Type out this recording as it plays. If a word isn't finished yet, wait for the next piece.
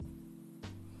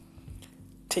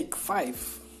Take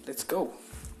 5. Let's go.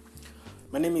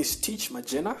 My name is Teach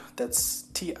Majena. That's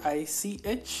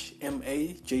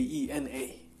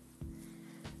TICHMAJENA.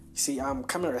 See, I'm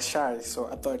camera shy, so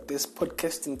I thought this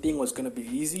podcasting thing was going to be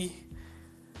easy.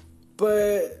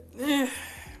 But,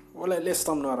 well, at least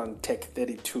I'm not on Tech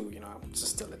 32, I'm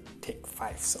just still at Tech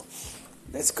 5, so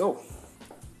let's go.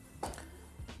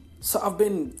 So I've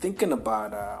been thinking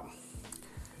about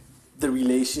the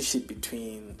relationship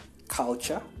between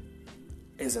culture,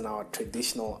 as in our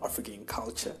traditional African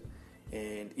culture,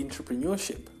 and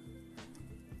entrepreneurship.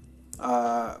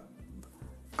 I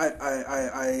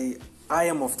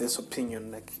am of this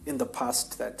opinion, like in the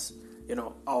past, that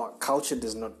our culture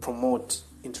does not promote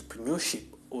entrepreneurship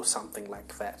or something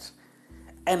like that.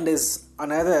 And there's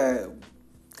another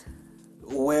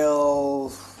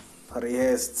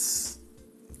well-rehearsed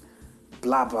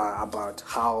blabber about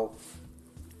how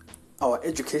our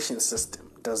education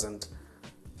system doesn't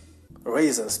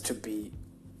raise us to be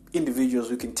individuals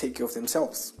who can take care of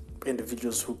themselves,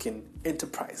 individuals who can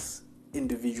enterprise,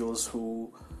 individuals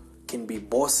who can be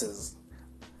bosses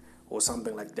or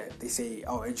something like that. They say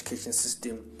our education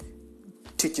system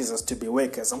teaches us to be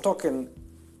workers. I'm talking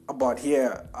about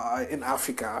here in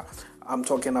Africa. I'm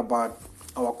talking about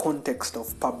our context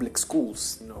of public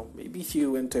schools. Maybe if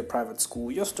you went to a private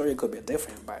school, your story could be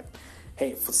different, but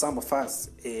hey, for some of us,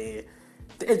 the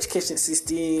education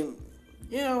system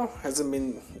hasn't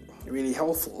been really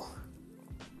helpful.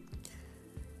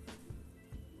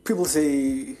 People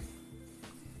say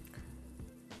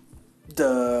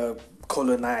the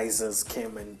colonizers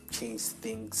came and changed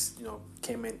things,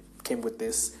 came with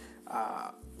this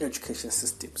education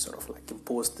system, sort of like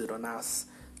imposed it on us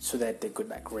so that they could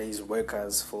like raise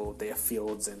workers for their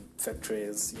fields and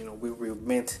factories. We were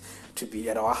meant to be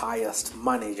at our highest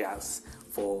managers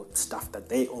for stuff that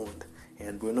they owned,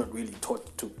 and we're not really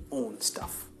taught to own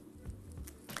stuff.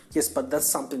 Yes, but that's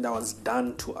something that was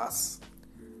done to us.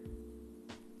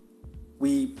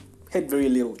 We had very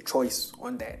little choice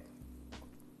on that.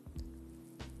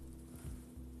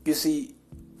 You see,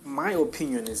 my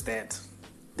opinion is that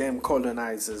them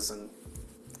colonizers and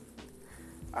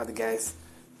other guys,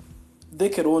 they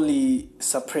could only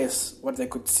suppress what they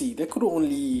could see. They could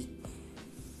only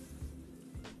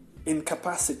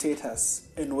incapacitate us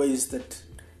in ways that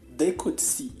they could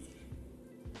see.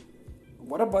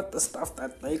 What about the stuff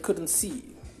that they couldn't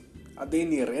see? Are there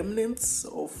any remnants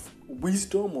of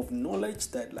wisdom, of knowledge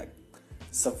that like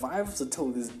survives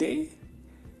until this day?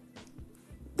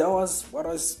 That was what I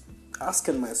was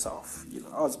asking myself.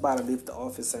 I was about to leave the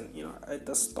office, and I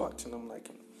just thought, I'm like,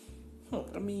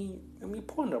 let me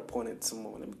ponder upon it some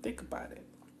more. Let me think about it.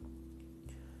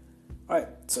 All right,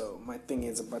 so my thing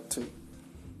is about to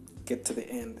get to the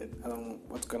end, and I don't know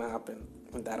what's gonna happen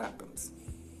when that happens.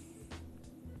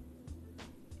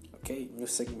 Okay, new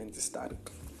segment is started.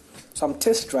 So I'm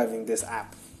test driving this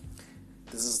app.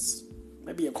 This is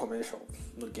maybe a commercial,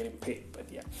 not getting paid,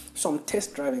 but yeah. So I'm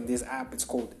test driving this app. It's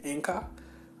called Anchor.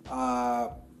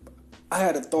 I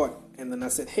had a thought, and then I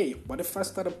said, hey, what if I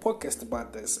start a podcast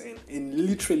about this? And in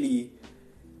literally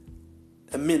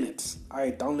a minute,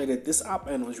 I downloaded this app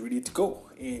and was ready to go.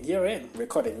 And here I am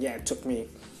recording. Yeah, it took me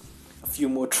a few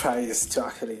more tries to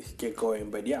actually get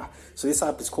going, but yeah. So this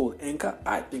app is called Anchor.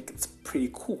 I think it's pretty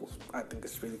cool. I think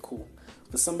it's really cool.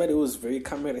 For somebody who's very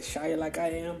camera shy like I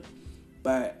am,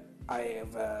 but I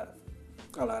have a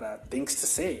lot of things to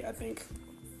say. I think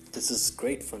this is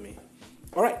great for me.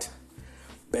 All right,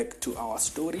 back to our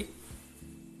story.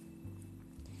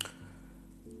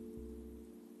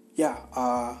 Yeah,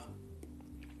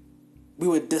 we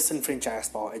were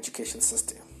disenfranchised by our education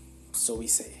system, so we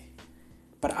say.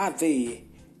 But are they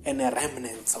any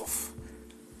remnants of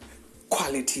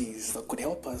qualities that could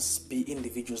help us be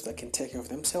individuals that can take care of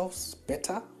themselves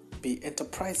better, be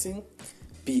enterprising,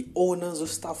 be owners of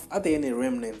stuff? Are there any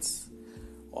remnants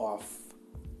of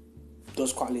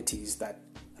those qualities that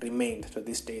remained to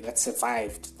this day, that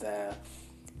survived the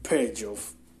purge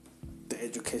of the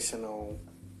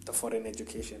foreign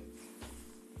education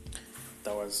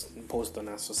that was imposed on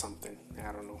us or something?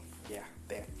 I don't know. Yeah,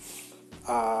 there.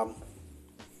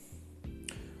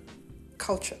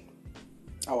 Culture,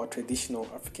 our traditional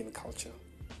African culture.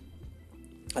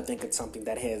 I think it's something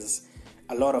that has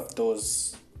a lot of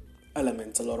those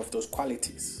elements, a lot of those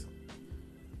qualities.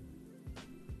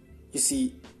 You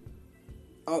see,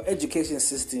 our education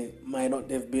system might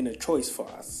not have been a choice for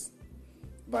us,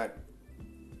 but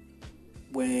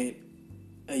when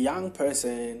a young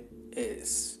person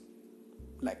is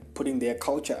like putting their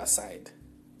culture aside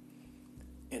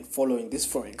and following this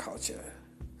foreign culture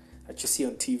that you see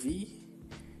on TV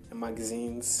and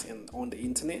magazines and on the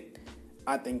internet,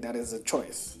 I think that is a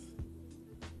choice.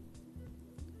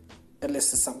 At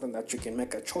least it's something that you can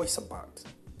make a choice about.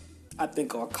 I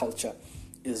think our culture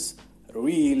is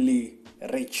really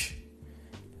rich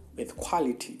with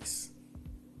qualities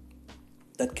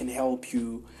that can help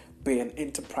you be an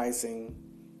enterprising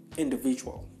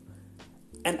individual.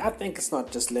 And I think it's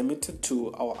not just limited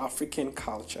to our African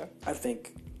culture. I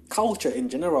think culture in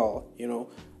general,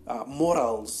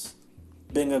 morals,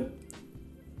 being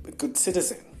a good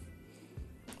citizen,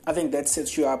 I think that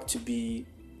sets you up to be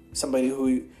somebody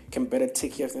who can better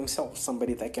take care of themselves,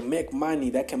 somebody that can make money,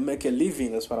 that can make a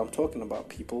living. That's what I'm talking about,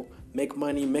 people. Make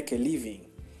money, make a living,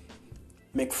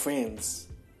 make friends,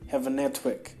 have a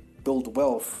network, build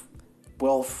wealth,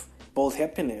 build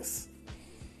happiness.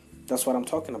 That's what I'm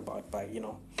talking about by,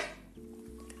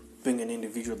 being an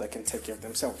individual that can take care of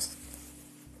themselves.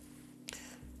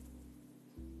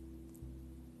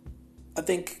 I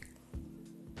think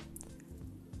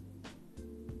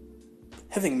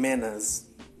having manners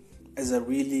is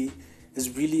really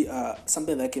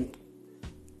something that can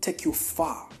take you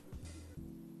far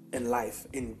in life,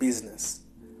 in business,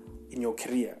 in your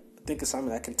career. I think it's something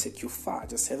that can take you far,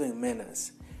 just having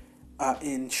manners.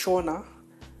 In Shona,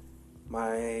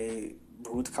 my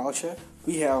root culture,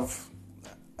 we have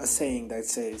a saying that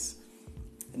says,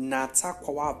 "Nata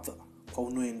kwawata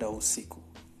kwaunuenda usiku."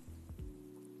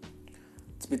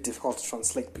 It's a bit difficult to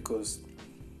translate because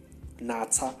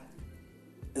Nata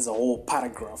is a whole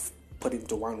paragraph put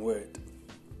into one word,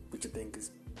 which I think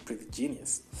is pretty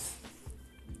genius.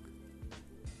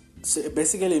 So it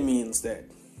basically means that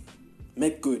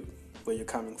make good where you're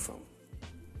coming from,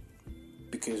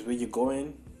 because where you're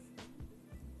going,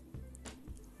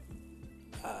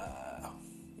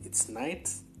 it's night,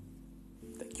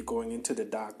 like you're going into the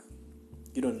dark.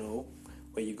 You don't know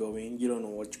where you're going, you don't know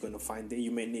what you're going to find there.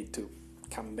 You may need to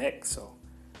come back, so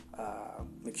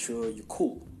make sure you're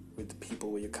cool with the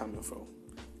people where you're coming from,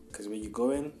 because where you're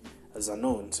going is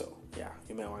unknown. So yeah,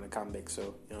 you might want to come back.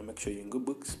 So make sure you're in good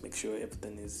books, make sure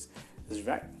everything is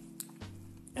right.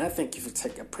 And I think if you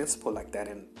take a principle like that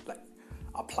and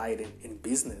apply it in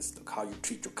business, like how you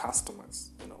treat your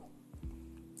customers,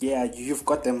 yeah, you've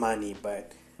got the money,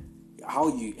 but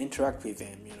how you interact with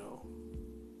them,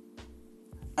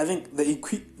 I think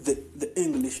the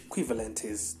English equivalent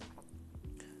is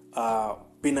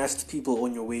be nice to people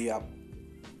on your way up,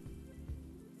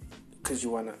 because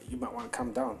you might want to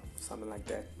come down, something like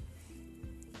that.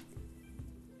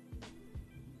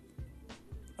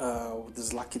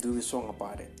 There's Lucky Dube song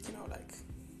about it,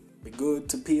 be good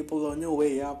to people on your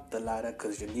way up the ladder,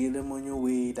 because you need them on your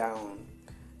way down.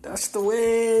 That's the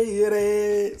way it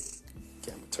is.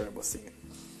 Okay, I'm a terrible singer.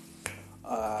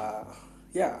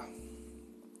 Yeah,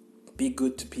 be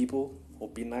good to people, or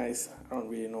be nice. I don't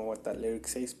really know what that lyric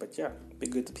says, but yeah, be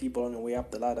good to people on your way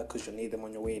up the ladder, because you need them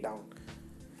on your way down.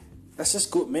 That's just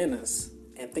good manners.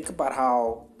 And think about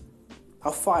how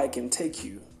far it can take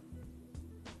you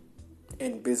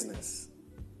in business.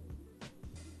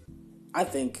 I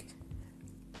think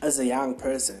as a young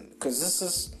person, because this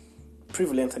is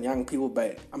prevalent in young people,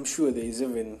 but I'm sure there's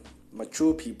even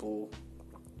mature people.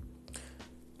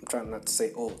 I'm trying not to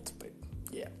say old, but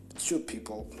yeah, mature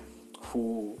people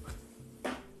who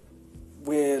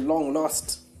were long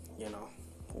lost,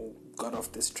 who got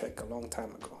off this track a long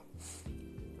time ago.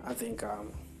 I think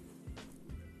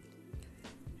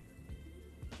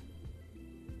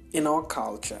in our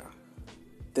culture,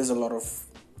 there's a lot of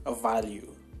value.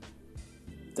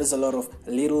 There's a lot of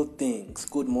little things.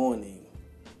 Good morning.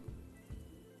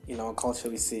 In our culture,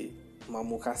 we say,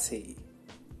 "Mamuka say."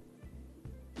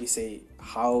 We say,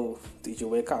 "How did you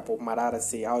wake up?" Or Marara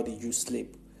say, "How did you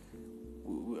sleep?"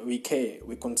 We care.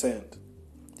 We're concerned.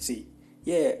 See,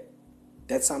 yeah,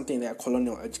 that's something that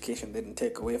colonial education didn't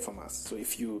take away from us. So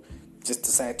if you just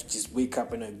decide to just wake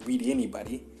up and greet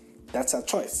anybody, that's a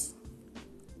choice.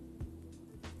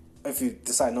 If you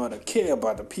decide not to care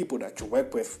about the people that you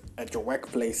work with at your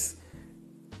workplace,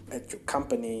 at your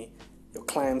company, your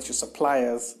clients, your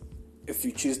suppliers, if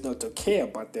you choose not to care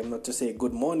about them, not to say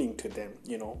good morning to them,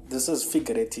 this is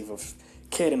figurative of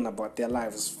caring about their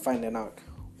lives, finding out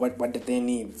what do they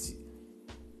need.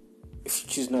 If you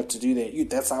choose not to do that,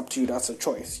 that's up to you. That's a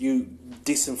choice. You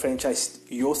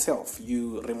disenfranchised yourself.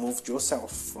 You removed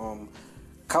yourself from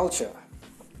culture.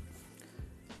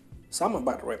 So I'm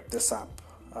about to wrap this up.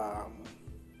 I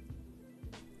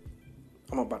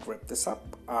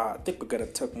think we're going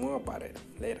to talk more about it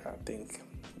later. I think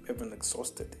we haven't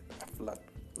exhausted it. I have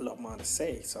a lot more to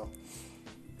say. So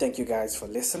thank you guys for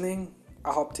listening.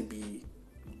 I hope to be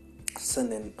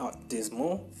sending out this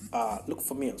more. Look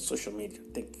for me on social media.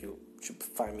 I think you should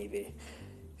find me there.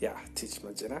 Yeah, Teach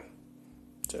Majina.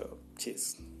 So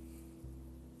cheers.